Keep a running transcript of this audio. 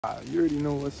You already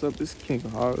know what's up. It's King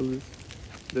Heartless,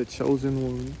 the chosen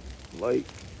one. Like,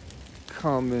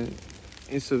 comment,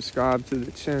 and subscribe to the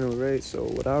channel, right? So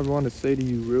what I want to say to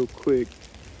you real quick,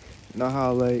 you know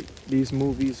how like these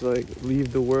movies like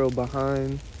Leave the World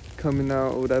Behind coming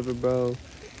out or whatever, bro.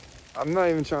 I'm not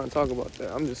even trying to talk about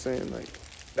that. I'm just saying like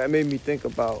that made me think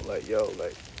about like yo,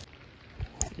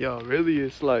 really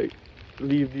it's like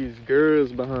leave these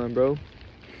girls behind, bro.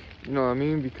 You know what I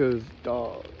mean? Because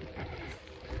dog,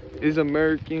 is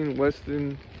American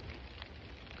Western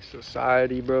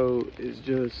society, bro, is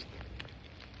just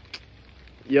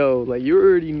like you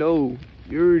already know.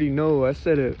 I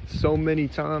said it so many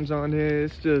times on here.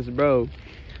 It's just, bro,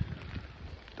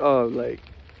 like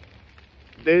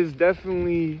there's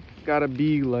definitely gotta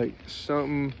be like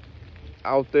something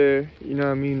out there, you know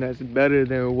what I mean, that's better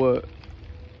than what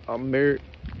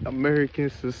American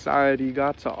society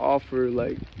got to offer.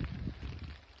 Like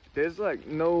there's like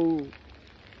no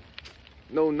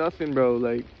nothing, bro.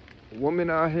 Like women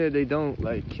out here, they don't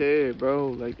like care, bro,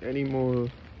 like anymore.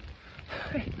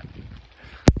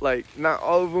 Like not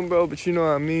all of them, bro, but you know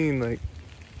what I mean. Like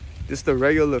just the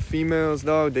regular females,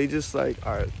 dog, they just like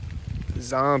are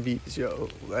zombies, yo.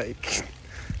 Like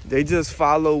they just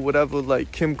follow whatever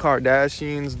like Kim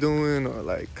Kardashian's doing or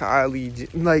like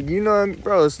like, you know what I mean,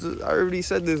 bro. I already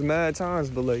said this mad times,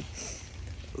 but like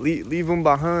leave them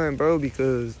behind, bro,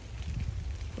 because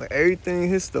like everything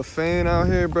hits the fan out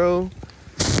here, bro.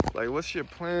 Like what's your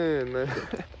plan, man?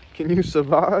 Can you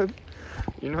survive?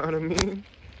 You know what I mean?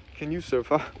 Can you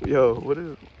survive? Yo,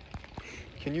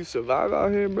 can you survive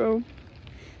out here, bro?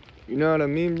 You know what I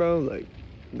mean, bro? Like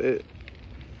that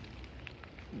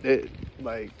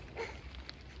like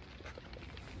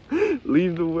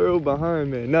leave the world behind,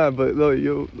 man. Nah, but look,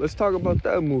 yo, let's talk about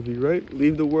that movie, right?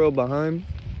 Leave the World Behind.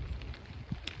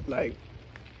 Like,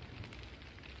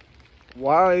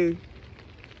 why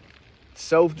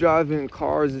self-driving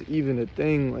cars is even a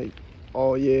thing? Like,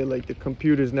 oh yeah, like the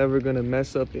computer's never gonna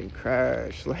mess up and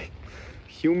crash. Like,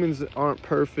 humans aren't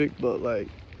perfect, but like,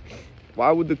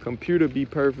 why would the computer be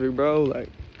perfect, bro? Like,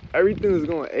 everything is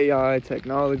going AI,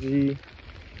 technology,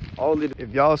 all it.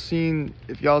 If y'all seen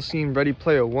Ready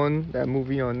Player One, that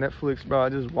movie on Netflix, bro, I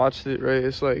just watched it, right?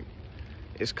 It's like,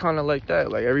 it's kind of like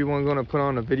that. Like everyone's gonna put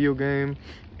on a video game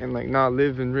and like not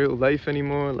live in real life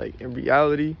anymore, like in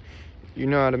reality. You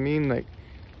know what I mean? Like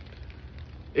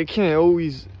it can't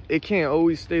always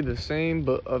stay the same,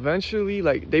 but eventually,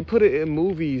 like they put it in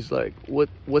movies, like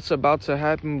what's about to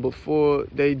happen before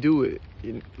they do it.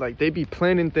 Like they be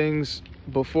planning things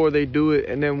before they do it,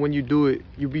 and then when you do it,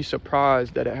 you be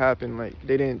surprised that it happened. Like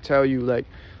they didn't tell you, like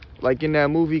in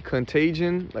that movie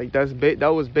Contagion, like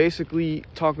that was basically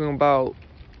talking about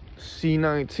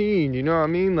C-19, you know what I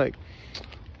mean? Like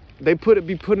they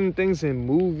be putting things in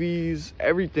movies,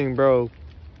 everything, bro.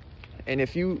 And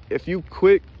if you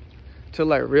quick to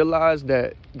like realize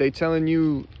that they telling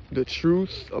you the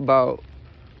truth about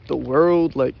the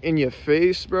world, like in your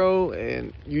face, bro,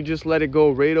 and you just let it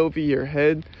go right over your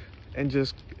head and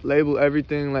just label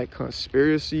everything like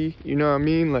conspiracy, you know what I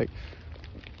mean? Like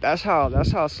that's how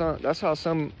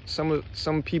some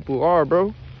people are,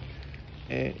 bro.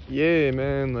 And yeah,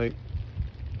 man, like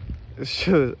it's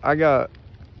just I got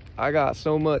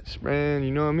so much, man,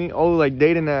 you know what I mean? Oh, like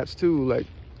dating apps too, like,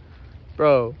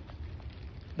 bro,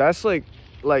 that's like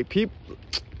people,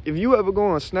 if you ever go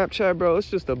on Snapchat, bro, it's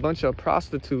just a bunch of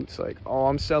prostitutes. Like, oh,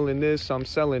 I'm selling this, I'm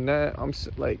selling that.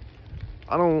 Like,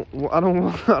 I don't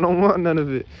want I don't want none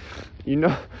of it. You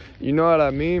know what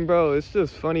I mean, bro? It's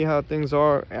just funny how things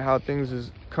are and how things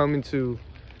is coming to,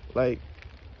 like,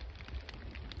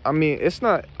 I mean, it's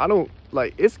not, I don't,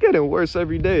 like, it's getting worse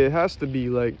every day. It has to be,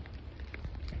 like,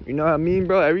 you know what I mean,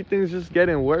 bro? Everything's just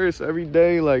getting worse every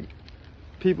day. Like,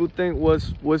 people think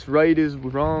what's right is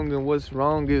wrong and what's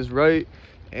wrong is right,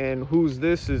 and who's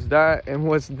this is that, and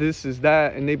what's this is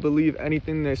that, and they believe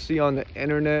anything they see on the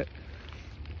internet.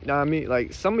 You know what I mean?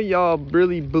 Like, some of y'all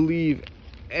really believe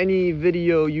any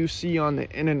video you see on the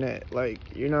internet.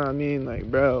 Like, you know what I mean? Like,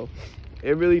 bro,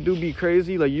 it really do be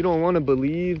crazy. Like, you don't want to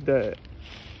believe that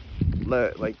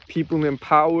like people in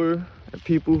power and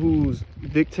people who's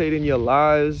dictating your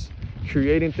lives,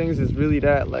 creating things is really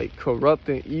that like corrupt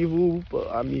and evil. But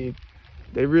I mean,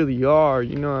 they really are,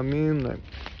 you know what I mean? Like,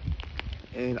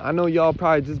 and I know y'all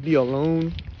probably just be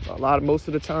alone most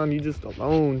of the time. You just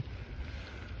alone,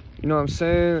 you know what I'm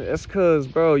saying? That's cause,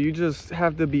 bro, you just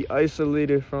have to be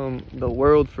isolated from the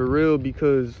world for real,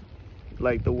 because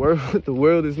like the world the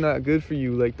world is not good for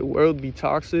you. Like the world be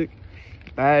toxic,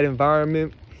 bad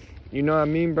environment, you know what I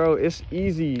mean, bro? It's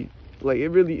easy, like it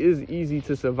really is easy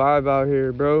to survive out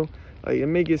here, bro. Like it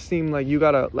make it seem like you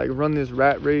gotta like run this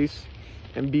rat race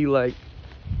and be like,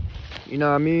 you know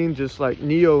what I mean? Just like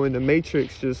Neo in the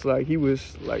Matrix, just like he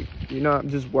was like, you know,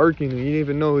 just working and he didn't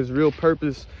even know his real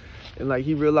purpose. And like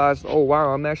he realized, oh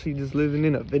wow, I'm actually just living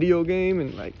in a video game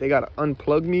and like they gotta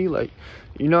unplug me. Like,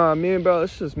 you know what I mean, bro?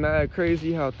 It's just mad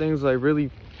crazy how things like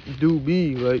really do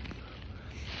be, like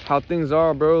how things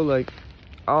are, bro. Like,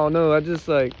 I don't know, I just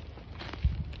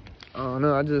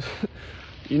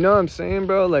you know what I'm saying,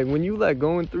 bro? Like when you like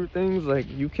going through things, like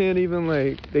you can't even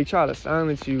like, they try to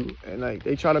silence you and like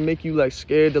they try to make you like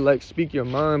scared to like speak your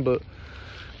mind, but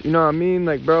you know what I mean?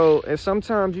 Like, bro, and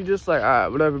sometimes you just like, all right,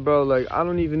 whatever, bro. Like, I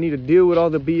don't even need to deal with all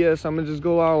the BS. I'm gonna just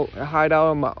go out and hide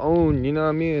out on my own, you know what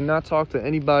I mean? And not talk to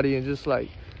anybody and just like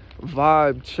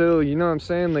vibe, chill, you know what I'm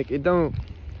saying? Like, it don't,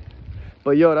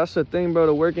 but yo, that's the thing, bro.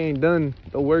 The work ain't done.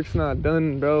 The work's not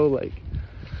done, bro. Like,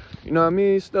 you know what I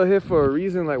mean? Still here for a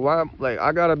reason. Like, why? Like,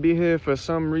 I gotta be here for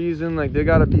some reason. Like, there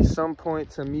gotta be some point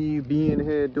to me being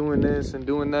here, doing this and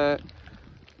doing that.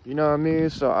 You know what I mean?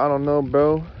 So I don't know,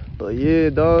 bro. But yeah,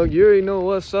 dog, you already know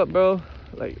what's up, bro.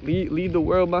 Like, leave the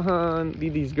world behind,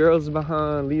 leave these girls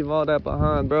behind, leave all that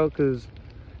behind, bro. Because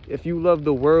if you love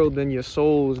the world, then your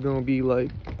soul is gonna be like,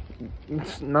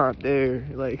 it's not there.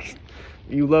 Like,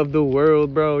 you love the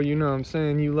world, bro. You know what I'm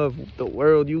saying? You love the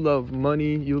world. You love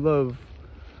money. You love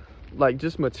like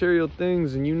just material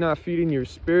things, and you not feeding your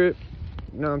spirit.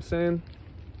 You know what I'm saying?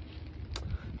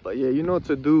 But yeah, you know what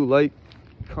to do. Like,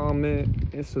 comment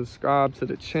and subscribe to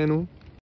the channel.